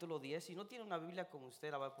capítulo 10. Si no tiene una Biblia con usted,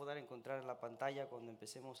 la va a poder encontrar en la pantalla cuando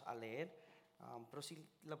empecemos a leer. Pero si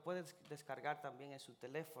la puedes descargar también en su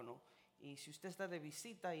teléfono. Y si usted está de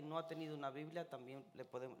visita y no ha tenido una Biblia, también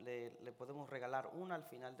le podemos regalar una al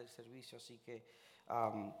final del servicio. Así que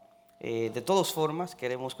de todas formas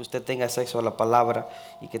queremos que usted tenga acceso a la palabra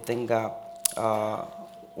y que tenga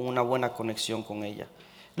una buena conexión con ella.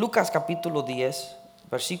 Lucas capítulo 10,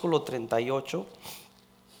 versículo 38.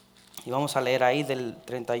 Y vamos a leer ahí del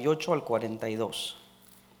 38 al 42.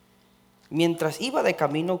 Mientras iba de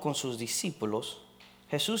camino con sus discípulos,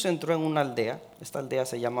 Jesús entró en una aldea. Esta aldea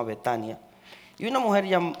se llama Betania. Y una mujer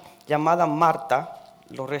llamada Marta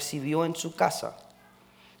lo recibió en su casa.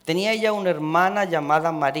 Tenía ella una hermana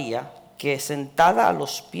llamada María, que sentada a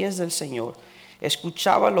los pies del Señor,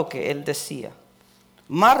 escuchaba lo que él decía.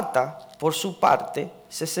 Marta, por su parte,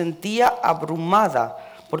 se sentía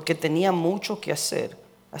abrumada porque tenía mucho que hacer.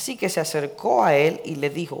 Así que se acercó a él y le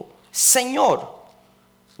dijo: Señor,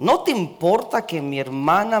 ¿no te importa que mi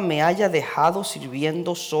hermana me haya dejado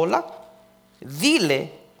sirviendo sola?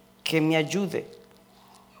 Dile que me ayude.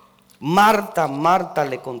 Marta, Marta,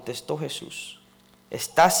 le contestó Jesús,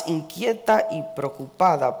 estás inquieta y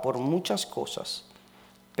preocupada por muchas cosas,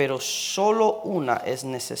 pero solo una es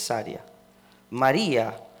necesaria.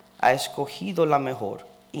 María ha escogido la mejor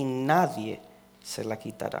y nadie se la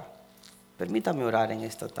quitará. Permítame orar en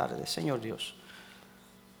esta tarde. Señor Dios,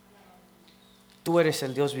 tú eres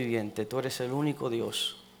el Dios viviente, tú eres el único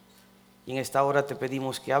Dios. Y en esta hora te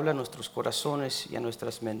pedimos que hable a nuestros corazones y a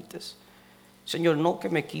nuestras mentes. Señor, no que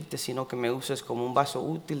me quites, sino que me uses como un vaso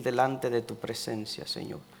útil delante de tu presencia,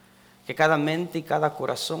 Señor. Que cada mente y cada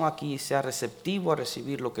corazón aquí sea receptivo a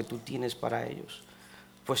recibir lo que tú tienes para ellos.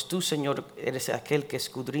 Pues tú, Señor, eres aquel que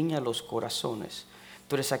escudriña los corazones.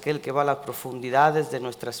 Tú eres aquel que va a las profundidades de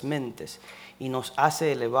nuestras mentes y nos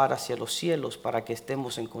hace elevar hacia los cielos para que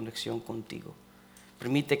estemos en conexión contigo.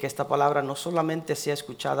 Permite que esta palabra no solamente sea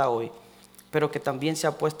escuchada hoy, pero que también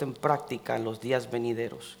sea puesta en práctica en los días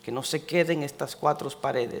venideros. Que no se quede en estas cuatro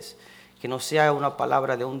paredes, que no sea una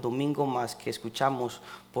palabra de un domingo más que escuchamos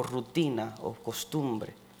por rutina o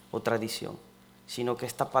costumbre o tradición, sino que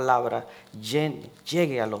esta palabra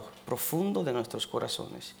llegue a lo profundo de nuestros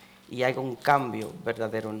corazones y haga un cambio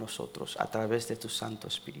verdadero en nosotros a través de tu Santo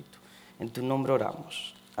Espíritu. En tu nombre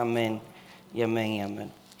oramos. Amén y amén y amén.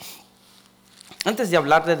 Antes de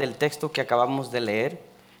hablarle del texto que acabamos de leer,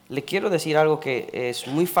 le quiero decir algo que es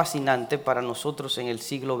muy fascinante para nosotros en el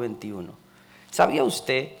siglo XXI. ¿Sabía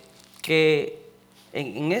usted que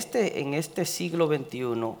en este siglo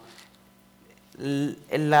XXI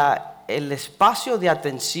el espacio de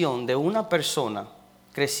atención de una persona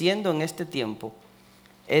creciendo en este tiempo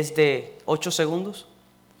es de 8 segundos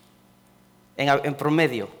en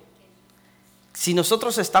promedio? Si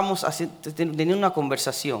nosotros estamos teniendo una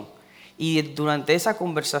conversación y durante esa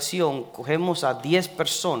conversación cogemos a 10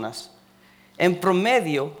 personas, en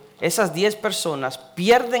promedio esas 10 personas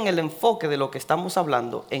pierden el enfoque de lo que estamos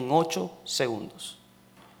hablando en 8 segundos.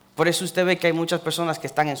 Por eso usted ve que hay muchas personas que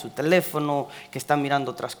están en su teléfono, que están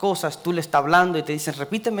mirando otras cosas. Tú le estás hablando y te dicen,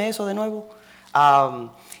 repíteme eso de nuevo.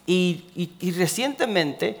 Y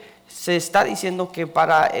recientemente se está diciendo que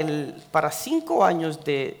para 5 años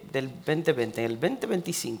del 2020, en el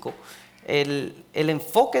 2025, el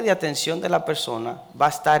enfoque de atención de la persona va a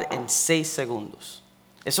estar en 6 segundos.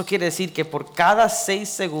 Eso quiere decir que por cada 6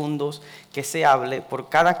 segundos que se hable, por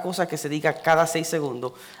cada cosa que se diga cada 6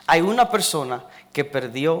 segundos, hay una persona que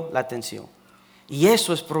perdió la atención. Y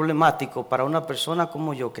eso es problemático para una persona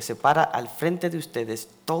como yo que se para al frente de ustedes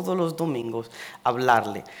todos los domingos a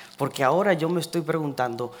hablarle. Porque ahora yo me estoy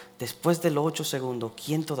preguntando, después de los 8 segundos,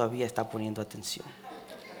 ¿quién todavía está poniendo atención?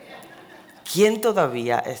 ¿Quién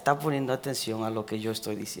todavía está poniendo atención a lo que yo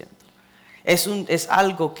estoy diciendo? Es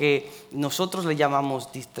algo que nosotros le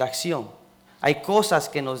llamamos distracción. Hay cosas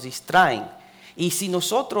que nos distraen. Y si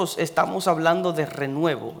nosotros estamos hablando de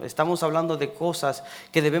renuevo, estamos hablando de cosas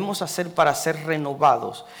que debemos hacer para ser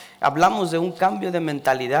renovados. Hablamos de un cambio de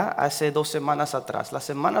mentalidad hace 2 semanas atrás. La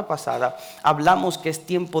semana pasada hablamos que es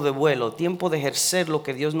tiempo de vuelo, tiempo de ejercer lo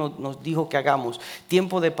que Dios nos dijo que hagamos,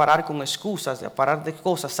 tiempo de parar con excusas, de parar de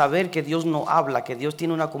cosas, saber que Dios nos habla, que Dios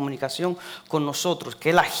tiene una comunicación con nosotros,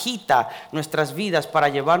 que Él agita nuestras vidas para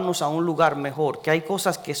llevarnos a un lugar mejor, que hay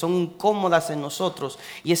cosas que son incómodas en nosotros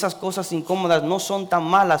y esas cosas incómodas no son tan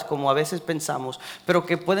malas como a veces pensamos, pero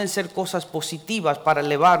que pueden ser cosas positivas para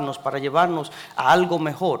elevarnos, para llevarnos a algo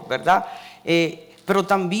mejor, ¿verdad? Pero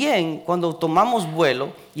también cuando tomamos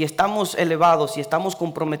vuelo y estamos elevados y estamos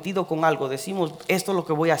comprometidos con algo, decimos, esto es lo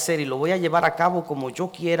que voy a hacer y lo voy a llevar a cabo como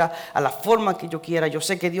yo quiera, a la forma que yo quiera, yo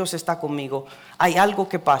sé que Dios está conmigo. Hay algo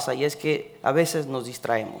que pasa y es que a veces nos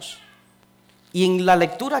distraemos. Y en la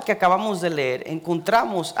lectura que acabamos de leer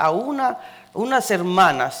encontramos a unas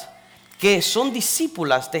hermanas que son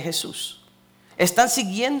discípulas de Jesús. Están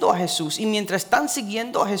siguiendo a Jesús y mientras están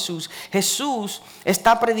siguiendo a Jesús, Jesús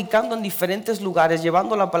está predicando en diferentes lugares,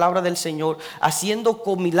 llevando la palabra del Señor, haciendo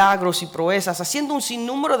con milagros y proezas, haciendo un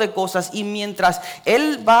sinnúmero de cosas. Y mientras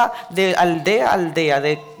Él va de aldea a aldea,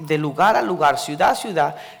 de lugar a lugar, ciudad a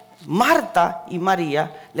ciudad, Marta y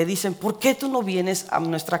María le dicen, ¿por qué tú no vienes a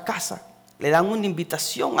nuestra casa? Le dan una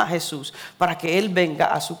invitación a Jesús para que Él venga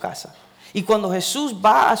a su casa. Y cuando Jesús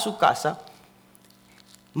va a su casa,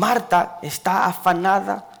 Marta está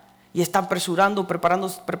afanada y está apresurando,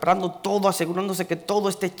 preparando todo, asegurándose que todo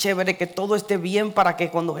esté chévere, que todo esté bien para que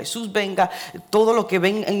cuando Jesús venga, todo lo que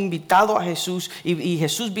ven invitado a Jesús y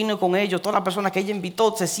Jesús vino con ellos, todas las personas que ella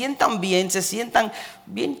invitó, se sientan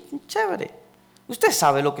bien chévere. Usted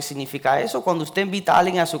sabe lo que significa eso. Cuando usted invita a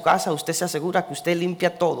alguien a su casa, usted se asegura que usted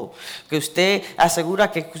limpia todo, que usted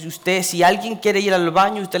asegura que usted, si alguien quiere ir al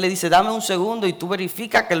baño, usted le dice, dame un segundo y tú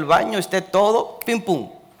verifica que el baño esté todo, pim pum.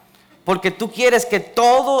 Porque tú quieres que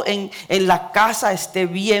todo en la casa esté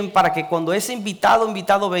bien para que cuando ese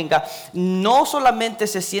invitado venga, no solamente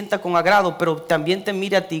se sienta con agrado, pero también te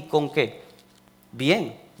mire a ti con ¿qué?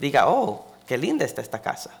 Bien. Diga, oh, qué linda está esta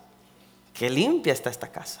casa. Qué limpia está esta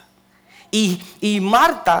casa. Y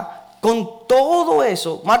Marta, con todo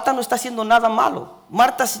eso, Marta no está haciendo nada malo.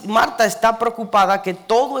 Marta está preocupada que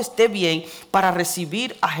todo esté bien para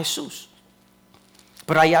recibir a Jesús.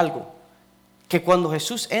 Pero hay algo. Que cuando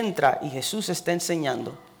Jesús entra y Jesús está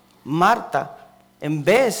enseñando, Marta, en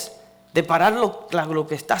vez de parar lo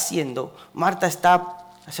que está haciendo, Marta está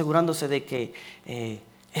asegurándose de que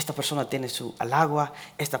esta persona tiene su agua,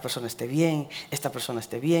 esta persona esté bien,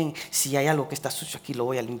 si hay algo que está sucio aquí lo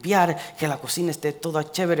voy a limpiar, que la cocina esté toda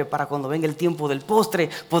chévere para cuando venga el tiempo del postre,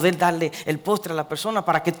 poder darle el postre a la persona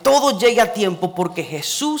para que todo llegue a tiempo porque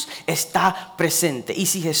Jesús está presente. Y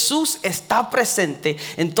si Jesús está presente,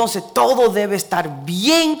 entonces todo debe estar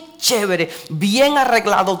bien chévere, bien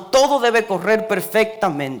arreglado, todo debe correr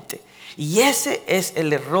perfectamente. Y ese es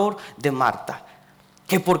el error de Marta.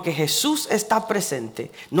 Que porque Jesús está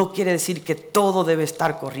presente, no quiere decir que todo debe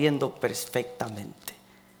estar corriendo perfectamente.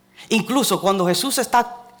 Incluso cuando Jesús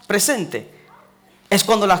está presente, es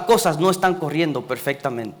cuando las cosas no están corriendo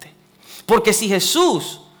perfectamente. Porque si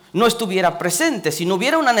Jesús no estuviera presente, si no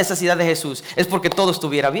hubiera una necesidad de Jesús, es porque todo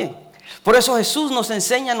estuviera bien. Por eso Jesús nos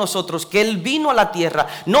enseña a nosotros que Él vino a la tierra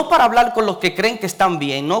no para hablar con los que creen que están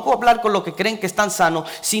bien, no para hablar con los que creen que están sanos,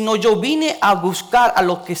 sino yo vine a buscar a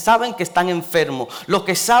los que saben que están enfermos, los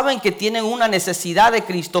que saben que tienen una necesidad de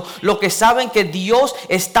Cristo, los que saben que Dios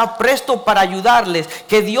está presto para ayudarles,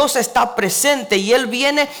 que Dios está presente y Él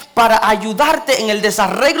viene para ayudarte en el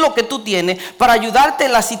desarreglo que tú tienes, para ayudarte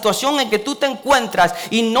en la situación en que tú te encuentras,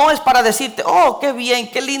 y no es para decirte, oh, qué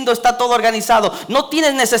bien, qué lindo está todo organizado, no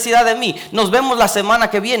tienes necesidad de mí, nos vemos la semana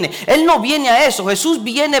que viene. Él no viene a eso. Jesús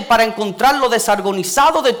viene para encontrar lo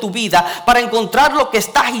desorganizado de tu vida, para encontrar lo que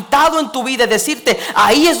está agitado en tu vida y decirte,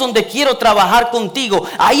 ahí es donde quiero trabajar contigo,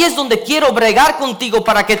 ahí es donde quiero bregar contigo,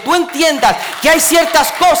 para que tú entiendas que hay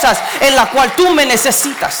ciertas cosas en las cuales tú me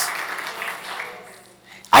necesitas.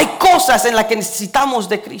 Hay cosas en las que necesitamos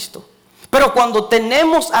de Cristo, pero cuando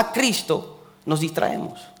tenemos a Cristo nos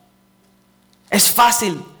distraemos. Es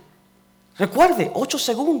fácil. Recuerde, 8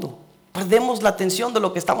 segundos. Perdemos la atención de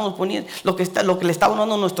lo que estamos poniendo, lo que le está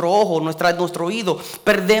dando nuestro ojo, nuestro oído.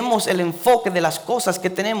 Perdemos el enfoque de las cosas que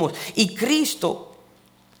tenemos. Y Cristo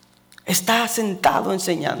está sentado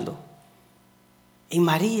enseñando. Y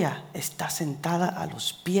María está sentada a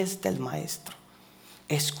los pies del Maestro,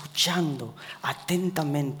 escuchando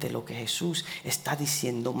atentamente lo que Jesús está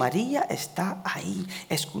diciendo. María está ahí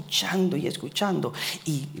escuchando y escuchando.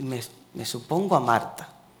 Y me supongo a Marta.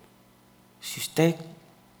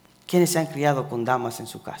 ¿Quiénes se han criado con damas en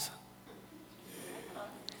su casa?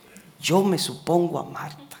 Yo me supongo a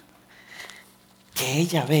Marta, que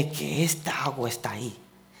ella ve que esta agua está ahí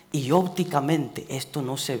y ópticamente esto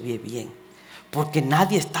no se ve bien, porque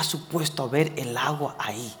nadie está supuesto a ver el agua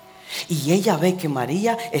ahí. Y ella ve que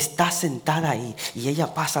María está sentada ahí y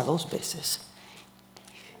ella pasa 2 veces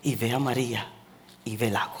y ve a María y ve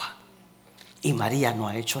el agua. Y María no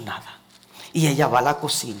ha hecho nada. Y ella va a la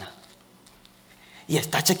cocina y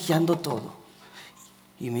está chequeando todo.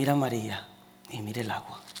 Y mira a María y mira el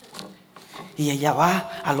agua. Y ella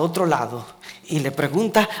va al otro lado y le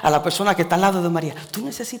pregunta a la persona que está al lado de María, ¿tú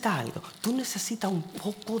necesitas algo? ¿Tú necesitas un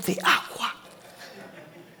poco de agua?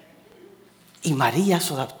 Y María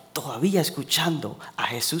todavía escuchando a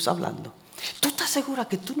Jesús hablando, ¿tú estás segura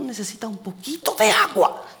que tú no necesitas un poquito de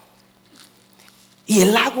agua? Y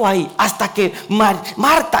el agua ahí, hasta que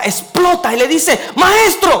Marta explota y le dice,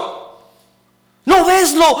 maestro, ¿no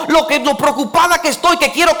ves lo preocupada que estoy?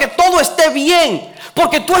 Que quiero que todo esté bien,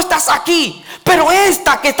 porque tú estás aquí, pero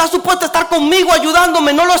esta que está supuesta a estar conmigo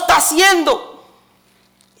ayudándome no lo está haciendo.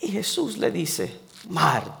 Y Jesús le dice,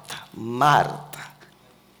 Marta, Marta,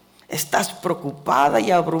 estás preocupada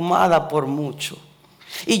y abrumada por mucho.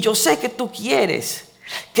 Y yo sé que tú quieres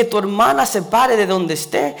que tu hermana se pare de donde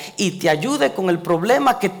esté y te ayude con el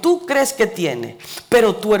problema que tú crees que tiene.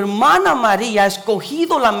 Pero tu hermana María ha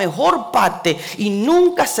escogido la mejor parte y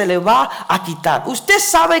nunca se le va a quitar. Usted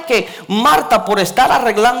sabe que Marta, por estar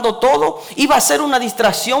arreglando todo, iba a ser una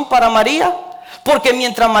distracción para María. Porque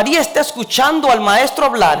mientras María está escuchando al maestro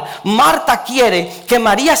hablar, Marta quiere que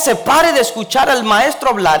María se pare de escuchar al maestro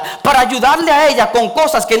hablar para ayudarle a ella con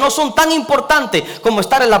cosas que no son tan importantes como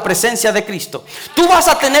estar en la presencia de Cristo. Tú vas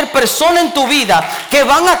a tener personas en tu vida que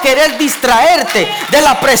van a querer distraerte de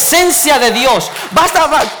la presencia de Dios. Vas a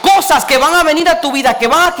ver cosas que van a venir a tu vida que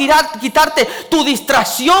van a quitarte tu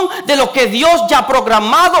distracción de lo que Dios ya ha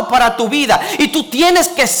programado para tu vida. Y tú tienes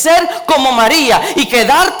que ser como María y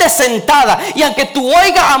quedarte sentada. Y aunque tú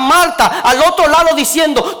oigas a Marta al otro lado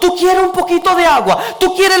diciendo, tú quieres un poquito de agua,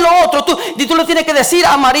 tú quieres lo otro, y tú le tienes que decir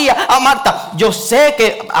a María, a Marta, yo sé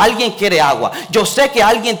que alguien quiere agua, yo sé que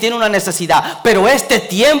alguien tiene una necesidad, pero este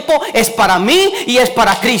tiempo es para mí y es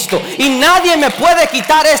para Cristo, y nadie me puede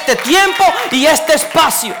quitar este tiempo y este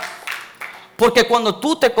espacio. Porque cuando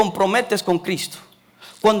tú te comprometes con Cristo,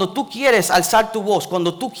 cuando tú quieres alzar tu voz,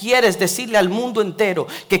 cuando tú quieres decirle al mundo entero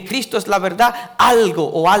que Cristo es la verdad, algo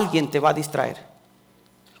o alguien te va a distraer.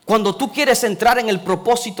 Cuando tú quieres entrar en el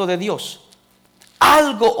propósito de Dios,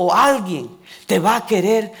 algo o alguien te va a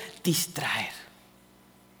querer distraer.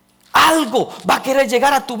 Algo va a querer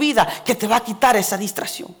llegar a tu vida que te va a quitar esa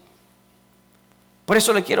distracción. Por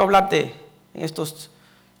eso le quiero hablar en estos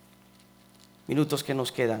minutos que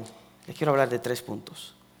nos quedan, le quiero hablar de 3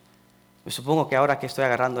 puntos. Me supongo que ahora que estoy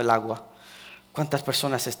agarrando el agua, ¿cuántas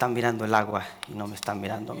personas están mirando el agua y no me están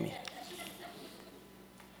mirando a mí?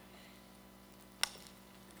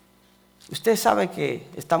 Usted sabe que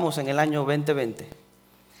estamos en el año 2020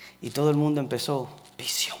 y todo el mundo empezó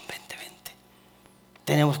visión 2020.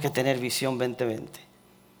 Tenemos que tener visión 2020.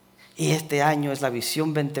 Y este año es la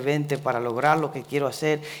visión 2020 para lograr lo que quiero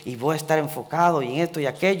hacer y voy a estar enfocado y en esto y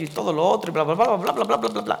aquello y todo lo otro y bla, bla, bla, bla, bla, bla, bla,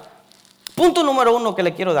 bla, bla. Punto número 1 que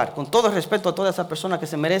le quiero dar, con todo el respeto a todas esas personas que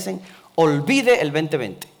se merecen, olvide el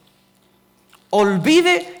 2020.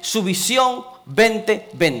 Olvide su visión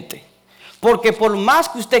 2020. Porque por más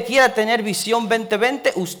que usted quiera tener visión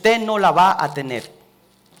 2020, usted no la va a tener.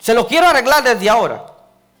 Se lo quiero arreglar desde ahora.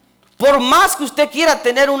 Por más que usted quiera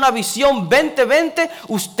tener una visión 2020,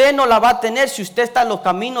 usted no la va a tener si usted está en los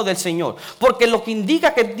caminos del Señor. Porque lo que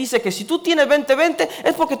indica que dice que si tú tienes 2020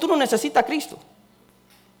 es porque tú no necesitas a Cristo.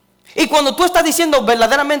 Y cuando tú estás diciendo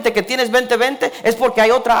verdaderamente que tienes 20-20 es porque hay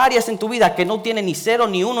otras áreas en tu vida que no tienen ni 0,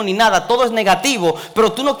 ni 1, ni nada. Todo es negativo,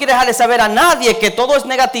 pero tú no quieres dejarle saber a nadie que todo es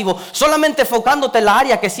negativo, solamente enfocándote en la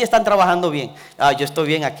área que sí están trabajando bien. Yo estoy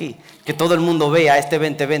bien aquí, que todo el mundo vea este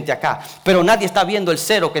 20-20 acá, pero nadie está viendo el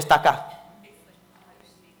 0 que está acá.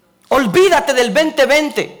 Olvídate del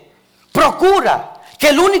 20-20. Procura que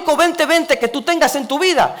el único 20-20 que tú tengas en tu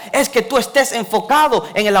vida es que tú estés enfocado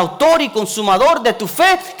en el autor y consumador de tu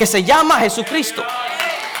fe, que se llama Jesucristo.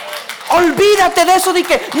 Olvídate de eso de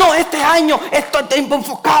que no, este año estoy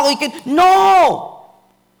enfocado y que no.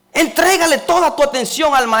 Entrégale toda tu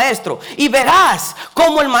atención al maestro y verás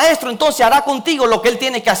cómo el maestro entonces hará contigo lo que él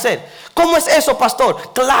tiene que hacer. ¿Cómo es eso,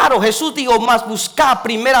 pastor? Claro, Jesús dijo, más buscar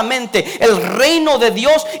primeramente el reino de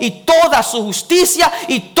Dios y toda su justicia,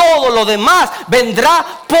 y todo lo demás vendrá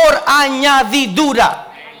por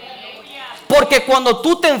añadidura. Porque cuando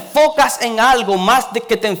tú te enfocas en algo más de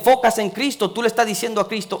que te enfocas en Cristo, tú le estás diciendo a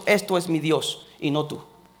Cristo, esto es mi Dios y no tú.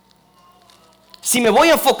 Si me voy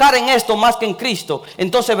a enfocar en esto más que en Cristo,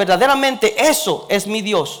 entonces verdaderamente eso es mi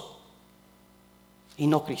Dios y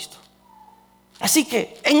no Cristo. Así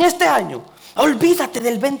que en este año, olvídate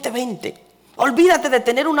del 2020. Olvídate de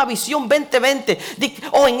tener una visión 2020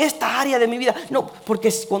 en esta área de mi vida. No,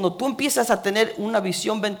 porque cuando tú empiezas a tener una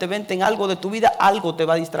visión 2020 en algo de tu vida, algo te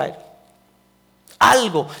va a distraer.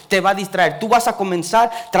 Algo te va a distraer. Tú vas a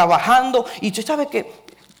comenzar trabajando y tú sabes que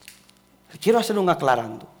quiero hacer un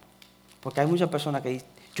aclarando. Porque hay muchas personas que dicen,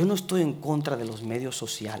 yo no estoy en contra de los medios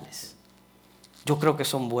sociales. Yo creo que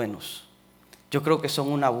son buenos. Yo creo que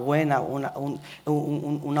son una buena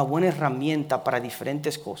herramienta para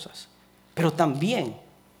diferentes cosas. Pero también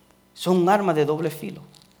son un arma de doble filo.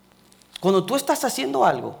 Cuando tú estás haciendo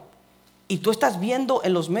algo y tú estás viendo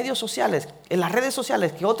en los medios sociales, en las redes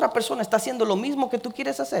sociales, que otra persona está haciendo lo mismo que tú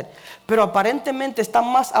quieres hacer, pero aparentemente está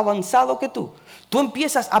más avanzado que tú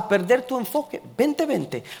empiezas a perder tu enfoque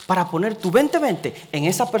 20-20 para poner tu 20-20 en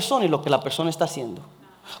esa persona y lo que la persona está haciendo.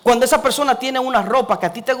 Cuando esa persona tiene una ropa que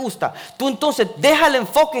a ti te gusta, tú entonces deja el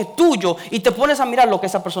enfoque tuyo y te pones a mirar lo que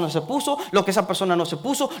esa persona se puso, lo que esa persona no se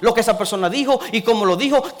puso, lo que esa persona dijo y cómo lo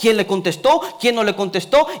dijo, quién le contestó, quién no le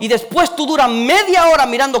contestó. Y después tú duras media hora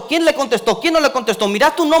mirando quién le contestó, quién no le contestó.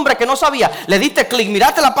 Miraste un nombre que no sabía, le diste clic,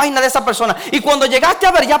 miraste la página de esa persona y cuando llegaste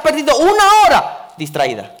a ver ya has perdido una hora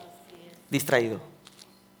distraído.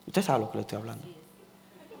 Usted sabe lo que le estoy hablando.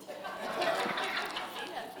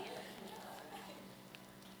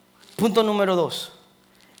 Punto número 2.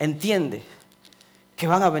 Entiende que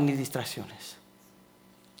van a venir distracciones.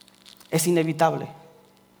 Es inevitable.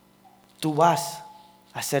 Tú vas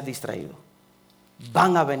a ser distraído.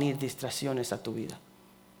 Van a venir distracciones a tu vida.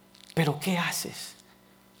 Pero ¿qué haces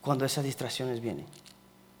cuando esas distracciones vienen?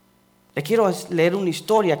 Le quiero leer una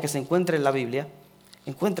historia que se encuentra en la Biblia.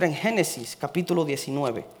 Encuentra en Génesis capítulo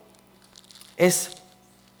 19. Es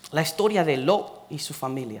la historia de Lot y su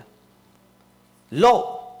familia.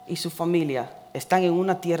 Lot y su familia están en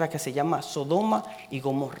una tierra que se llama Sodoma y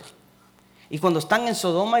Gomorra. Y cuando están en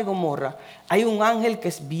Sodoma y Gomorra, hay un ángel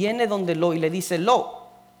que viene donde Lot y le dice: Lot,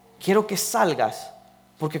 quiero que salgas,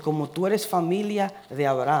 porque como tú eres familia de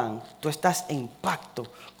Abraham, tú estás en pacto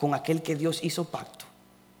con aquel que Dios hizo pacto.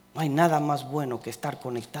 No hay nada más bueno que estar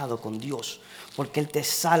conectado con Dios, porque Él te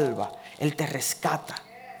salva, Él te rescata.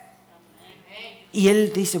 Y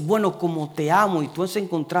Él dice: bueno, como te amo y tú has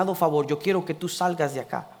encontrado favor, yo quiero que tú salgas de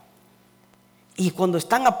acá. Y cuando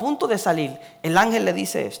están a punto de salir, el ángel le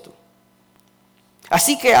dice esto: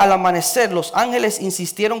 así que al amanecer los ángeles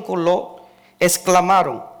insistieron con Lot,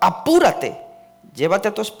 exclamaron: apúrate, llévate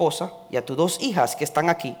a tu esposa y a tus 2 hijas que están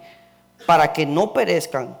aquí, para que no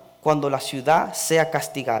perezcan cuando la ciudad sea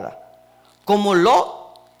castigada. Como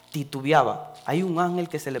Lot titubeaba, hay un ángel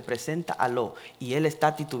que se le presenta a Lot y él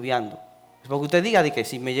está titubeando. Porque usted diga de que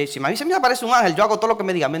si a mí se me aparece un ángel, yo hago todo lo que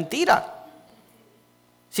me diga. Mentira.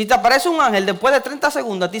 Si te aparece un ángel después de 30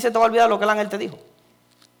 segundos, a ti se te va a olvidar lo que el ángel te dijo.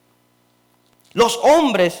 Los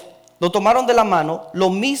hombres lo tomaron de la mano, lo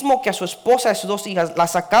mismo que a su esposa y a sus 2 hijas, la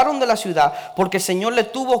sacaron de la ciudad porque el Señor le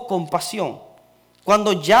tuvo compasión.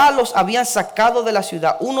 Cuando ya los habían sacado de la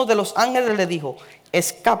ciudad, uno de los ángeles le dijo: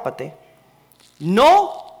 escápate,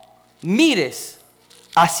 no mires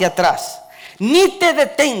hacia atrás, ni te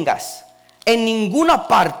detengas en ninguna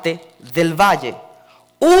parte del valle.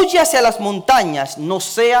 Huye hacia las montañas, no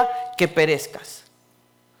sea que perezcas.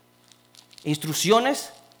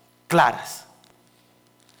 Instrucciones claras.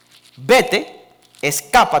 Vete,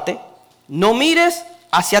 escápate, no mires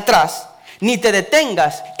hacia atrás, ni te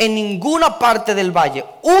detengas en ninguna parte del valle.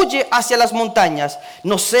 Huye hacia las montañas,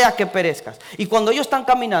 no sea que perezcas. Y cuando ellos están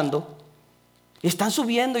caminando, están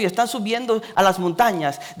subiendo a las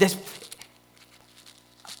montañas,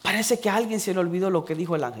 parece que a alguien se le olvidó lo que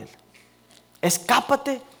dijo el ángel: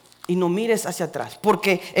 escápate y no mires hacia atrás.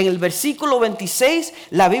 Porque en el versículo 26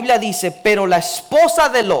 la Biblia dice: pero la esposa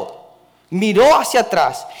de Lot miró hacia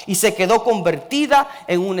atrás y se quedó convertida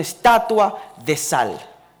en una estatua de sal.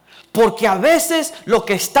 Porque a veces lo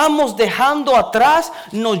que estamos dejando atrás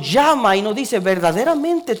nos llama y nos dice: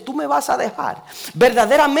 verdaderamente tú me vas a dejar,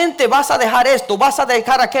 verdaderamente vas a dejar esto, vas a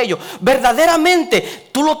dejar aquello, verdaderamente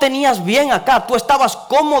tú lo tenías bien acá, tú estabas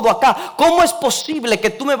cómodo acá, ¿cómo es posible que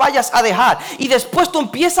tú me vayas a dejar? Y después tú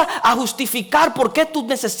empiezas a justificar por qué tú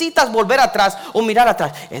necesitas volver atrás o mirar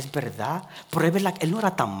atrás. Es verdad, pero es verdad que él no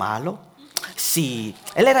era tan malo. Sí,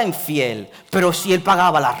 él era infiel, pero si él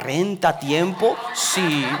pagaba la renta a tiempo,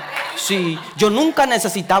 sí, yo nunca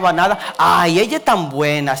necesitaba nada. Ay, ella es tan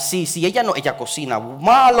buena, sí, ella cocina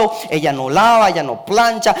malo, ella no lava, ella no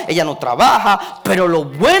plancha, ella no trabaja, pero lo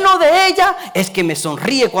bueno de ella es que me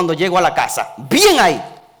sonríe cuando llego a la casa. Bien ahí.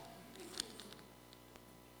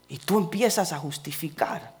 Y tú empiezas a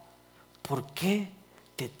justificar por qué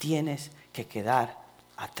te tienes que quedar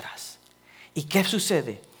atrás. ¿Y qué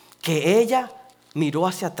sucede? Que ella miró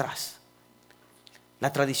hacia atrás.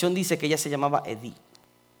 La tradición dice que ella se llamaba Edith.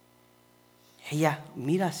 Ella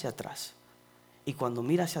mira hacia atrás. Y cuando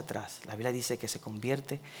mira hacia atrás, la Biblia dice que se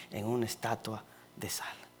convierte en una estatua de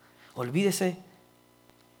sal. Olvídese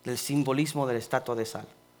del simbolismo de la estatua de sal.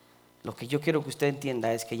 Lo que yo quiero que usted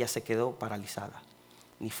entienda es que ella se quedó paralizada.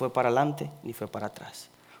 Ni fue para adelante, ni fue para atrás.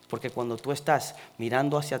 Porque cuando tú estás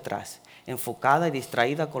mirando hacia atrás, enfocada y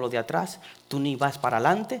distraída con lo de atrás, tú ni vas para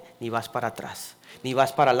adelante ni vas para atrás. Ni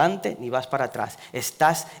vas para adelante ni vas para atrás.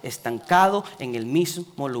 Estás estancado en el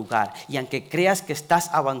mismo lugar. Y aunque creas que estás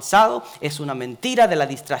avanzado, es una mentira de la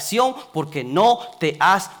distracción, porque no te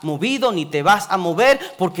has movido ni te vas a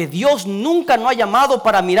mover, porque Dios nunca nos ha llamado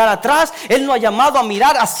para mirar atrás. Él nos ha llamado a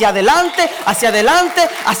mirar hacia adelante, hacia adelante,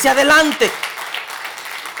 hacia adelante.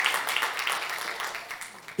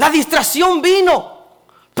 La distracción vino,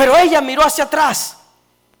 pero ella miró hacia atrás.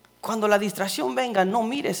 Cuando la distracción venga, no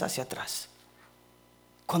mires hacia atrás.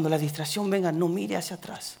 Cuando la distracción venga, no mire hacia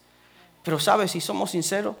atrás. Pero sabes, si somos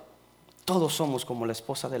sinceros, todos somos como la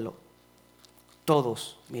esposa de Lot.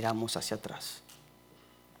 Todos miramos hacia atrás.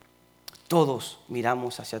 Todos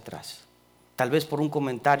miramos hacia atrás. Tal vez por un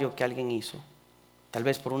comentario que alguien hizo. Tal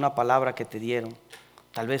vez por una palabra que te dieron.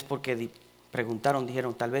 Tal vez porque preguntaron,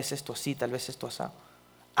 dijeron, tal vez esto así, tal vez esto así.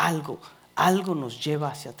 Algo nos lleva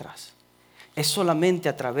hacia atrás. Es solamente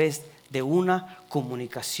a través de una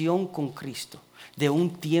comunicación con Cristo, de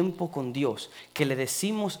un tiempo con Dios, que le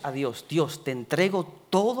decimos a Dios, Dios, te entrego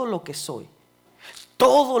todo lo que soy.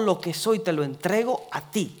 Todo lo que soy te lo entrego a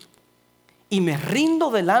ti. Y me rindo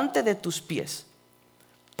delante de tus pies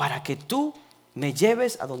para que tú me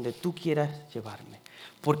lleves a donde tú quieras llevarme.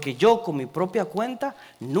 Porque yo con mi propia cuenta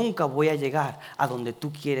nunca voy a llegar a donde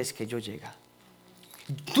tú quieres que yo llegue.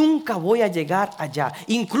 Nunca voy a llegar allá.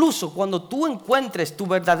 Incluso cuando tú encuentres tu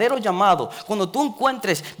verdadero llamado, cuando tú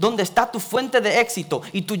encuentres donde está tu fuente de éxito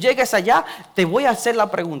y tú llegues allá, te voy a hacer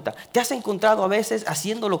la pregunta. ¿Te has encontrado a veces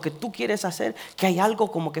haciendo lo que tú quieres hacer, que hay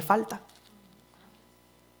algo como que falta?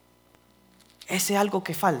 Ese algo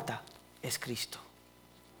que falta es Cristo.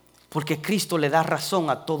 Porque Cristo le da razón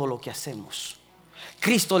a todo lo que hacemos.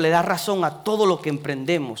 Cristo le da razón a todo lo que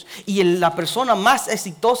emprendemos. Y la persona más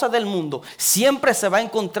exitosa del mundo siempre se va a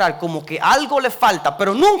encontrar como que algo le falta,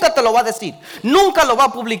 pero nunca te lo va a decir, nunca lo va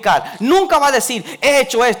a publicar, nunca va a decir, he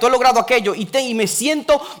hecho esto, he logrado aquello y me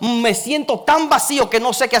siento tan vacío que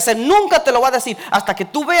no sé qué hacer. Nunca te lo va a decir hasta que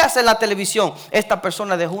tú veas en la televisión, esta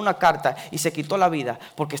persona dejó una carta y se quitó la vida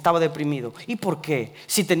porque estaba deprimido. ¿Y por qué?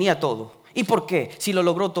 Si tenía todo. ¿Y por qué? Si lo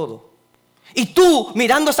logró todo. Y tú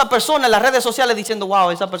mirando a esa persona en las redes sociales diciendo,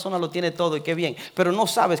 wow, esa persona lo tiene todo y qué bien. Pero no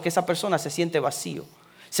sabes que esa persona se siente vacío,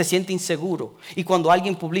 se siente inseguro. Y cuando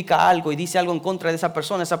alguien publica algo y dice algo en contra de esa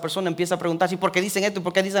persona empieza a preguntarse, ¿por qué dicen esto y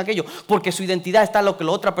por qué dicen aquello? Porque su identidad está en lo que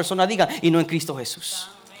la otra persona diga y no en Cristo Jesús.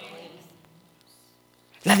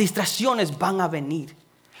 Las distracciones van a venir,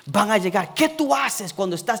 van a llegar. ¿Qué tú haces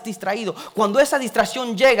cuando estás distraído? Cuando esa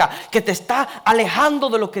distracción llega, que te está alejando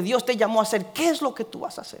de lo que Dios te llamó a hacer, ¿qué es lo que tú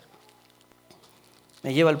vas a hacer?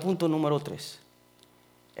 Me lleva al punto número 3.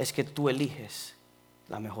 Es que tú eliges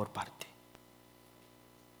la mejor parte.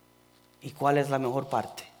 ¿Y cuál es la mejor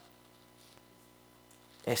parte?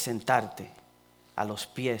 Es sentarte a los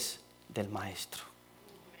pies del Maestro.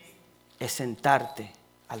 Es sentarte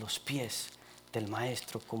a los pies del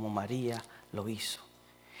Maestro como María lo hizo.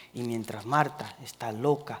 Y mientras Marta está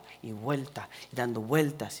loca y vuelta, dando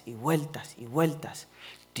vueltas y vueltas y vueltas,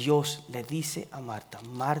 Dios le dice a Marta,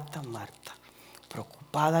 Marta, Marta,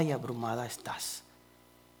 preocupada y abrumada estás,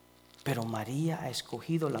 pero María ha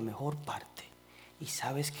escogido la mejor parte. ¿Y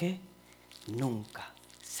sabes qué? Nunca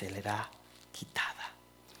se le da quitada.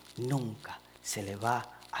 Nunca se le va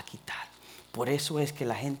a quitar. Por eso es que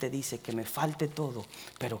la gente dice que me falte todo,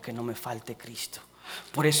 pero que no me falte Cristo.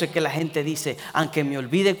 Por eso es que la gente dice, aunque me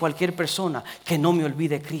olvide cualquier persona, que no me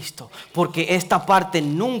olvide Cristo, porque esta parte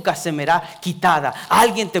nunca se me hará quitada.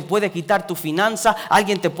 Alguien te puede quitar tu finanza,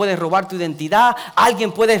 alguien te puede robar tu identidad,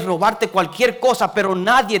 alguien puede robarte cualquier cosa, pero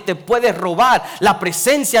nadie te puede robar la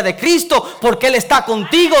presencia de Cristo, porque Él está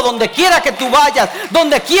contigo donde quiera que tú vayas,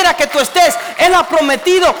 donde quiera que tú estés. Él ha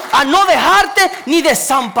prometido a no dejarte ni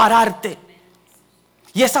desampararte.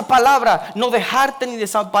 Y esa palabra, no dejarte ni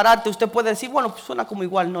desampararte, usted puede decir, bueno, pues suena como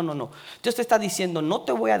igual. No. Dios te está diciendo, no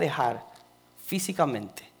te voy a dejar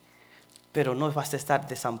físicamente, pero no vas a estar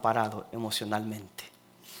desamparado emocionalmente.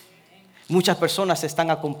 Muchas personas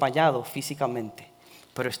están acompañados físicamente,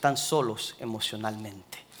 pero están solos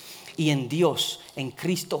emocionalmente. Y en Dios, en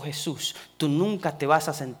Cristo Jesús, tú nunca te vas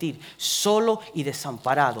a sentir solo y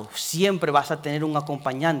desamparado. Siempre vas a tener un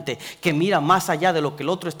acompañante que mira más allá de lo que el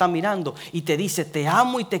otro está mirando y te dice, te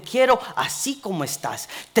amo y te quiero así como estás.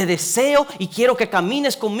 Te deseo y quiero que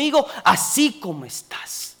camines conmigo así como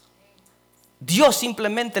estás. Dios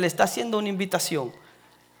simplemente le está haciendo una invitación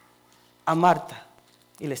a Marta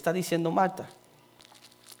y le está diciendo, Marta,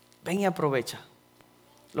 ven y aprovecha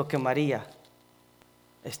lo que María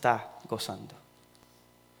está gozando.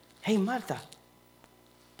 Hey Marta,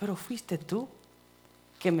 pero fuiste tú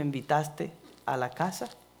que me invitaste a la casa.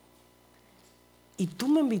 Y tú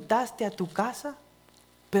me invitaste a tu casa,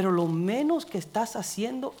 pero lo menos que estás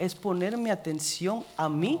haciendo es ponerme atención a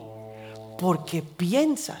mí, porque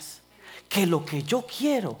piensas que lo que yo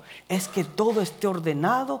quiero es que todo esté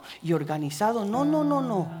ordenado y organizado. No, no, no,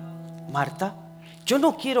 no, Marta. Yo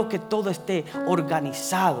no quiero que todo esté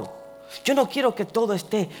organizado. Yo no quiero que todo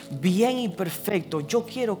esté bien y perfecto. Yo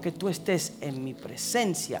quiero que tú estés en mi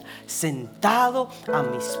presencia, sentado a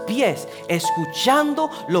mis pies, escuchando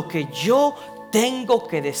lo que yo tengo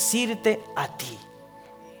que decirte a ti.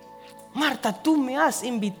 Marta, tú me has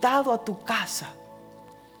invitado a tu casa.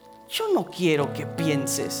 Yo no quiero que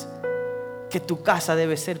pienses que tu casa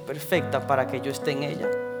debe ser perfecta para que yo esté en ella.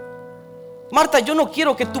 Marta, yo no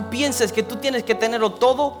quiero que tú pienses que tú tienes que tenerlo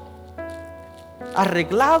todo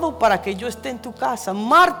arreglado para que yo esté en tu casa.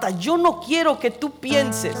 Marta, yo no quiero que tú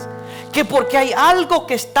pienses que porque hay algo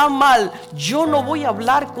que está mal, yo no voy a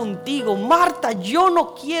hablar contigo. Marta, yo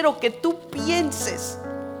no quiero que tú pienses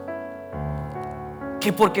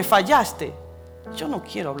que porque fallaste, yo no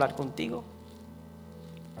quiero hablar contigo.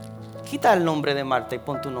 Quita el nombre de Marta y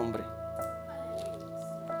pon tu nombre.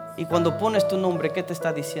 Y cuando pones tu nombre, ¿qué te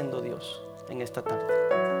está diciendo Dios en esta tarde?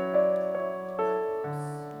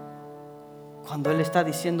 Cuando Él está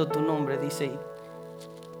diciendo tu nombre, dice: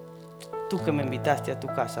 tú que me invitaste a tu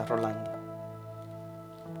casa, Rolando,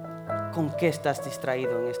 ¿con qué estás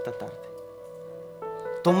distraído en esta tarde?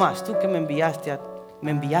 Tomás, tú que me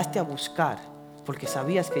enviaste a buscar, porque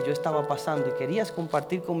sabías que yo estaba pasando y querías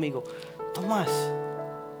compartir conmigo. Tomás,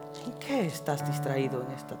 ¿en qué estás distraído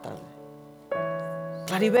en esta tarde?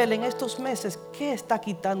 Claribel, en estos meses, ¿qué está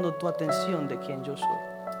quitando tu atención de quien yo soy?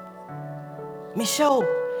 Michelle,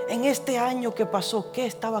 en este año que pasó, ¿qué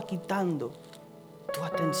estaba quitando tu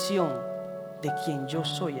atención de quien yo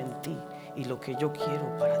soy en ti y lo que yo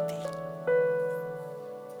quiero para ti?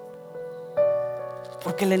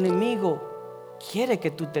 Porque el enemigo quiere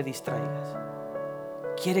que tú te distraigas.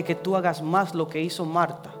 Quiere que tú hagas más lo que hizo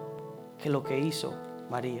Marta que lo que hizo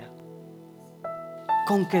María.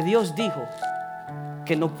 Con que Dios dijo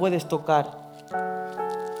que no puedes tocar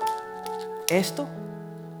esto.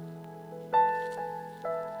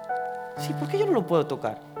 Sí, ¿por qué yo no lo puedo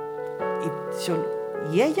tocar?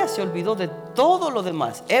 Y ella se olvidó de todo lo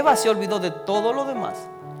demás. Eva se olvidó de todo lo demás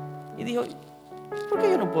y dijo: ¿por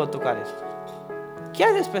qué yo no puedo tocar eso? ¿Qué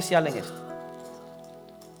hay de especial en esto?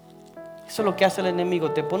 Eso es lo que hace el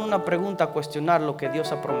enemigo. Te pone una pregunta a cuestionar lo que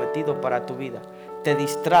Dios ha prometido para tu vida. Te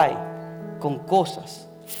distrae con cosas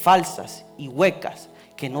falsas y huecas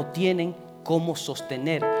que no tienen cómo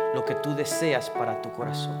sostener lo que tú deseas para tu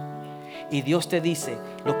corazón. Y Dios te dice: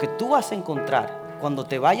 lo que tú vas a encontrar cuando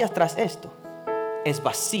te vayas tras esto es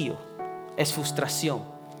vacío, es frustración.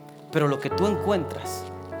 Pero lo que tú encuentras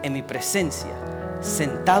en mi presencia,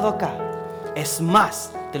 sentado acá, es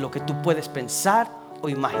más de lo que tú puedes pensar o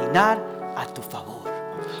imaginar a tu favor.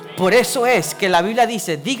 Por eso es que la Biblia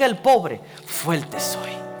dice: diga el pobre, fuerte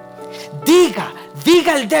soy.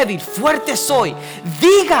 Diga el débil, fuerte soy.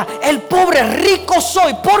 Diga el pobre, rico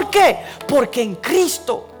soy. ¿Por qué? Porque en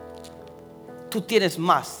Cristo tú tienes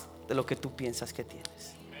más de lo que tú piensas que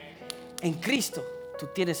tienes. En Cristo tú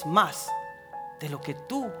tienes más de lo que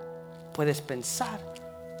tú puedes pensar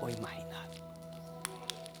o imaginar.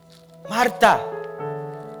 Marta,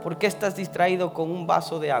 ¿por qué estás distraído con un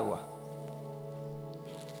vaso de agua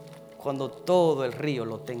cuando todo el río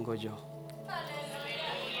lo tengo yo?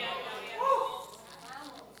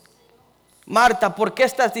 Marta, ¿por qué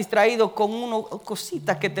estás distraído con una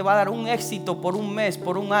cosita que te va a dar un éxito por un mes,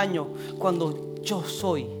 por un año, cuando yo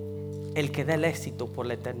soy el que da el éxito por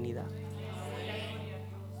la eternidad?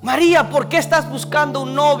 María, ¿por qué estás buscando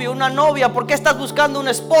un novio, una novia? ¿Por qué estás buscando un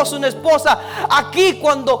esposo, una esposa? Aquí,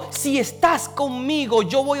 cuando si estás conmigo,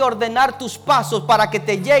 yo voy a ordenar tus pasos para que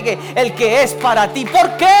te llegue el que es para ti.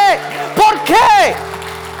 ¿Por qué? ¿Por qué?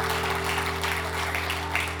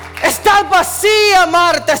 Estás vacía,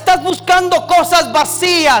 Marta. Estás buscando cosas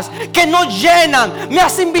vacías que no llenan. Me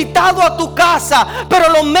has invitado a tu casa, pero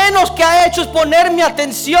lo menos que ha hecho es poner mi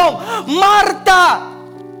atención. Marta,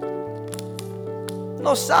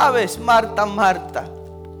 no sabes, Marta,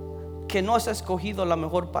 que no has escogido la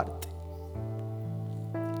mejor parte.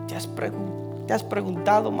 ¿Te has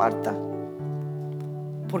preguntado, Marta,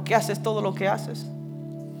 por qué haces todo lo que haces?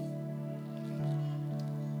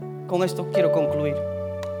 Con esto quiero concluir.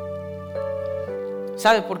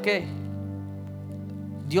 ¿Sabe por qué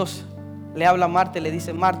Dios le habla a Marta y le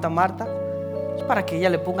dice: Marta, Marta? Es para que ella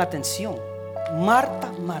le ponga atención. Marta.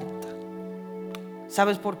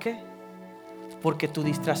 ¿Sabes por qué? Porque tu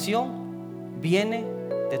distracción viene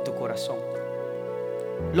de tu corazón.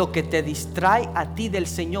 Lo que te distrae a ti del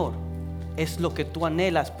Señor es lo que tú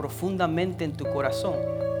anhelas profundamente en tu corazón.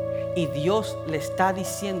 Y Dios le está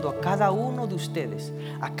diciendo a cada uno de ustedes,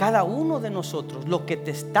 a cada uno de nosotros, lo que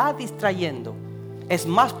te está distrayendo es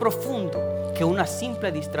más profundo que una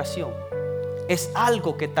simple distracción. Es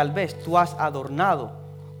algo que tal vez tú has adornado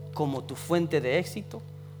como tu fuente de éxito,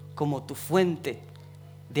 como tu fuente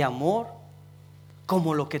de amor,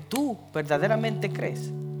 como lo que tú verdaderamente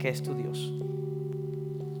crees que es tu Dios.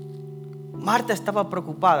 Marta estaba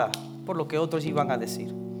preocupada por lo que otros iban a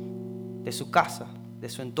decir, de su casa, de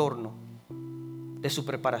su entorno, de su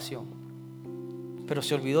preparación. Pero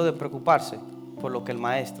se olvidó de preocuparse por lo que el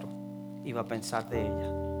maestro iba a pensar de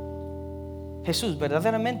ella. Jesús,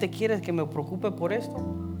 ¿verdaderamente quieres que me preocupe por esto?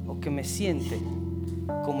 ¿O que me siente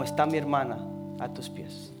como está mi hermana a tus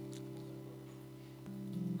pies?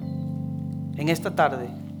 En esta tarde,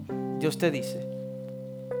 Dios te dice,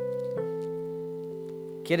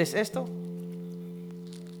 ¿quieres esto?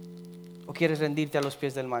 ¿O quieres rendirte a los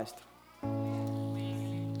pies del maestro?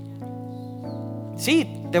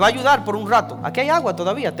 Sí, te va a ayudar por un rato. Aquí hay agua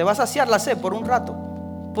todavía, te va a saciar la sed por un rato,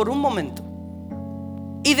 por un momento.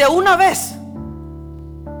 Y de una vez.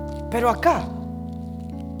 Pero acá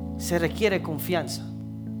se requiere confianza.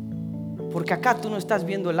 Porque acá tú no estás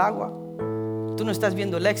viendo el agua, tú no estás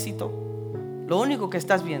viendo el éxito. Lo único que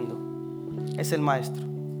estás viendo es el maestro.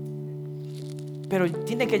 Pero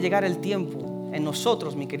tiene que llegar el tiempo en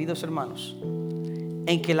nosotros, mis queridos hermanos,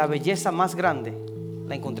 en que la belleza más grande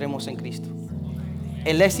la encontremos en Cristo.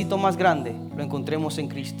 El éxito más grande lo encontremos en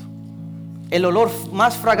Cristo. El olor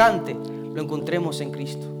más fragante lo encontremos en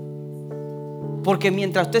Cristo. Porque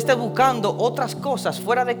mientras usted esté buscando otras cosas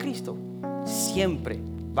fuera de Cristo, siempre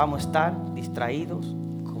vamos a estar distraídos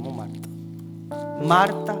como Marta.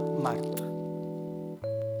 Marta, Marta,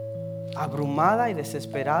 abrumada y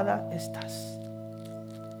desesperada estás.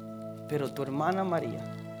 Pero tu hermana María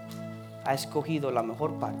ha escogido la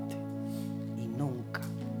mejor parte y nunca,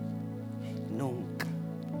 nunca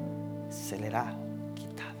se le hará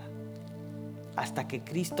quitada. Hasta que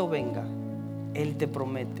Cristo venga, Él te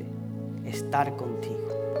promete estar contigo.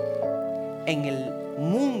 En el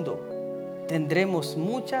mundo tendremos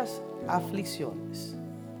muchas aflicciones,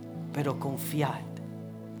 pero confiad,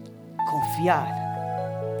 confiad,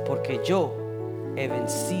 porque yo he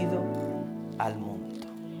vencido al mundo.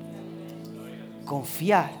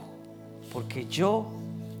 Confiar, porque yo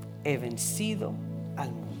he vencido al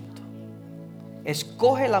mundo.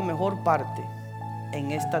 Escoge la mejor parte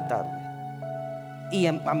en esta tarde. Y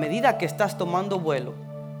a medida que estás tomando vuelo,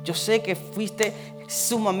 yo sé que fuiste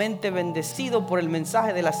sumamente bendecido por el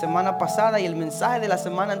mensaje de la semana pasada y el mensaje de la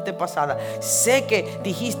semana antepasada. Sé que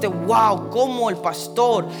dijiste, wow, cómo el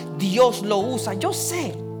pastor, Dios lo usa. Yo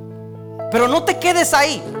sé, pero no te quedes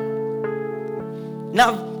ahí.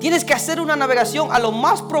 Tienes que hacer una navegación a lo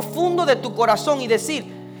más profundo de tu corazón y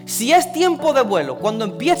decir, si es tiempo de vuelo, cuando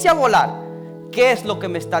empiece a volar, ¿qué es lo que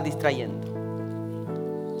me está distrayendo?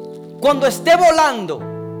 Cuando esté volando,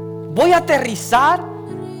 ¿voy a aterrizar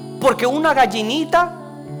porque una gallinita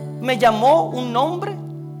me llamó un nombre?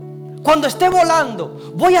 Cuando esté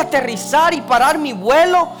volando, ¿voy a aterrizar y parar mi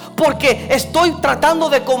vuelo porque estoy tratando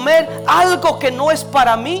de comer algo que no es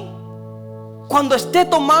para mí? Cuando esté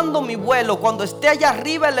tomando mi vuelo, cuando esté allá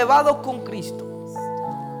arriba elevado con Cristo,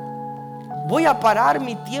 ¿voy a parar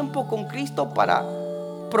mi tiempo con Cristo para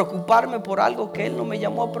preocuparme por algo que Él no me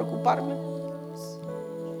llamó a preocuparme?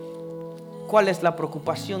 ¿Cuál es la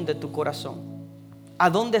preocupación de tu corazón? ¿A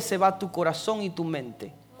dónde se va tu corazón y tu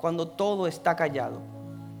mente cuando todo está callado?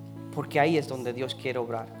 Porque ahí es donde Dios quiere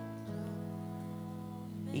obrar.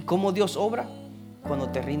 ¿Y cómo Dios obra? Cuando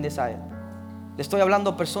te rindes a Él. Le estoy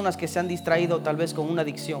hablando a personas que se han distraído tal vez con una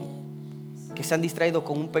adicción, que se han distraído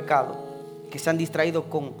con un pecado, que se han distraído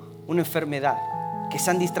con una enfermedad, que se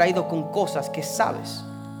han distraído con cosas que sabes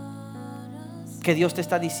que Dios te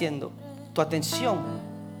está diciendo, tu atención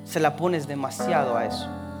se la pones demasiado a eso.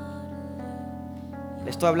 Le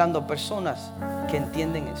estoy hablando a personas que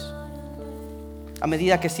entienden eso. A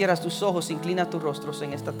medida que cierras tus ojos, inclina tus rostros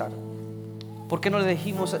en esta tarde. ¿Por qué no le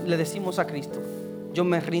decimos a Cristo, yo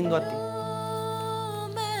me rindo a ti?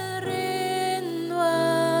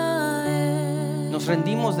 Nos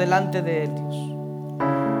rendimos delante de Dios,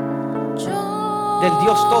 del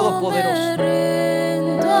Dios todopoderoso,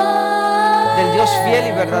 del Dios fiel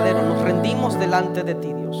y verdadero. Nos rendimos delante de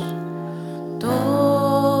ti, Dios.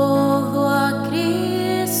 Todo a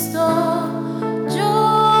Cristo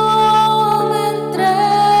yo me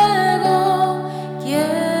entrego,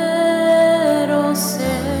 quiero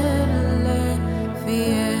serle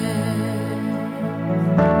fiel.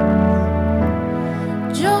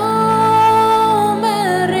 Yo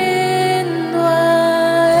me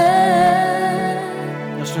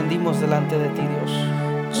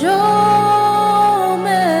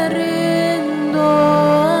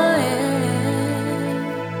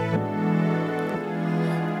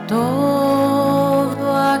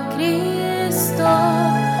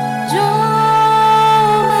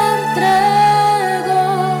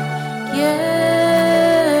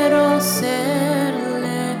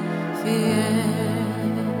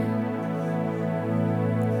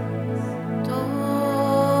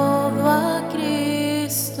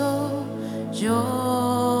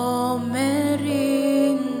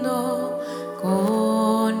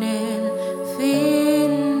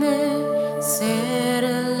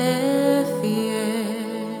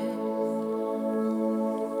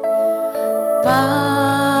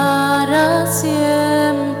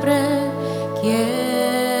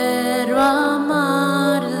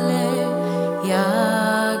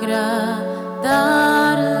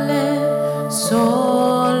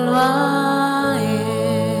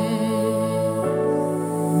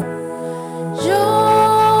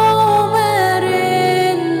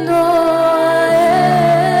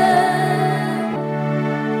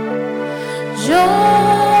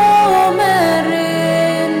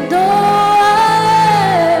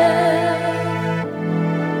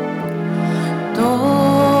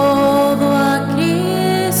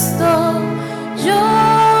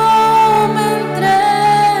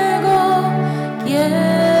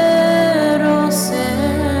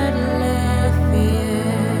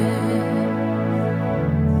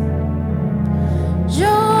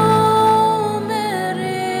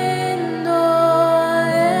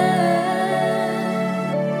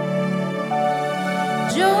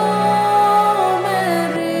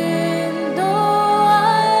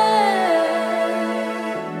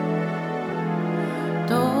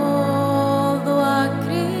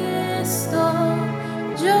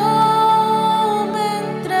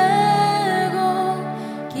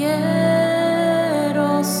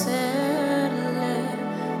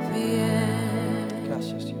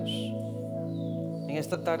En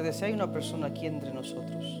esta tarde, si hay una persona aquí entre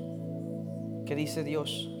nosotros que dice: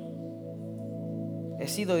 Dios, he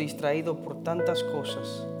sido distraído por tantas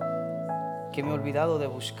cosas que me he olvidado de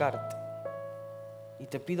buscarte, y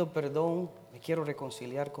te pido perdón, me quiero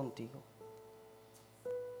reconciliar contigo.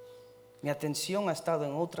 Mi atención ha estado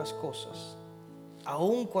en otras cosas.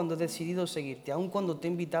 Aun cuando he decidido seguirte, aun cuando te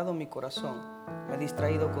he invitado a mi corazón, me he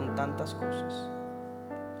distraído con tantas cosas.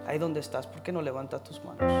 Ahí donde estás, ¿por qué no levantas tus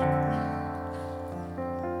manos?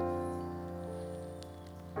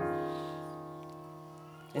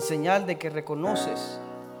 En señal de que reconoces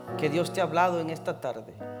que Dios te ha hablado en esta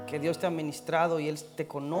tarde, que Dios te ha ministrado y Él te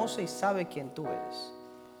conoce y sabe quién tú eres.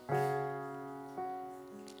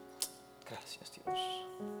 Gracias, Dios.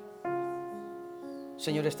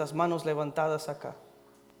 Señor, estas manos levantadas acá,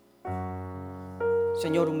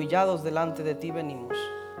 Señor, humillados delante de ti venimos,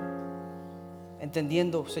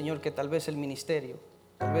 entendiendo, Señor, que tal vez el ministerio,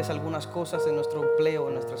 tal vez algunas cosas en nuestro empleo,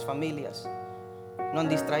 en nuestras familias, nos han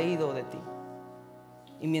distraído de ti.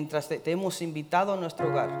 Y mientras te hemos invitado a nuestro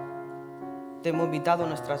hogar, te hemos invitado a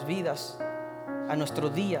nuestras vidas, a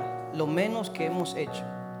nuestro día, lo menos que hemos hecho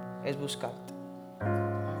es buscarte.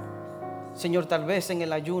 Señor, tal vez en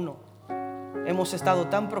el ayuno hemos estado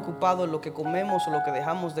tan preocupados en lo que comemos o lo que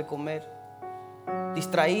dejamos de comer,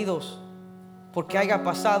 distraídos porque haya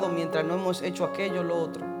pasado mientras no hemos hecho aquello o lo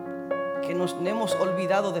otro, que nos hemos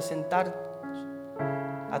olvidado de sentarnos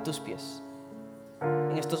a tus pies.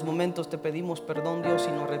 En estos momentos te pedimos perdón, Dios,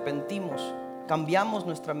 y nos arrepentimos, cambiamos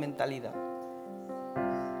nuestra mentalidad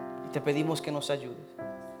y te pedimos que nos ayudes.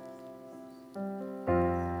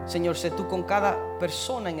 Señor, sé tú con cada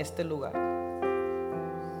persona en este lugar.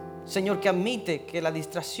 Señor, que admite que las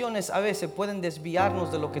distracciones a veces pueden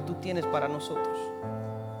desviarnos de lo que tú tienes para nosotros.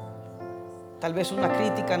 Tal vez una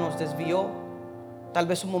crítica nos desvió, tal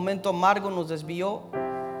vez un momento amargo nos desvió,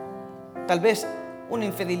 tal vez una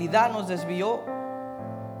infidelidad nos desvió,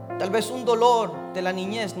 tal vez un dolor de la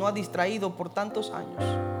niñez nos ha distraído por tantos años.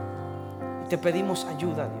 Y te pedimos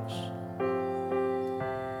ayuda, Dios.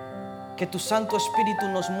 Que tu Santo Espíritu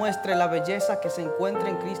nos muestre la belleza que se encuentra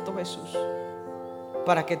en Cristo Jesús,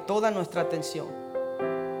 para que toda nuestra atención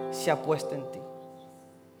sea puesta en ti.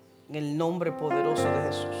 En el nombre poderoso de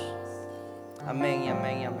Jesús. Amén y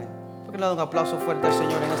amén y amén. ¿Por qué no le dan un aplauso fuerte al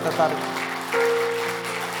Señor en esta tarde?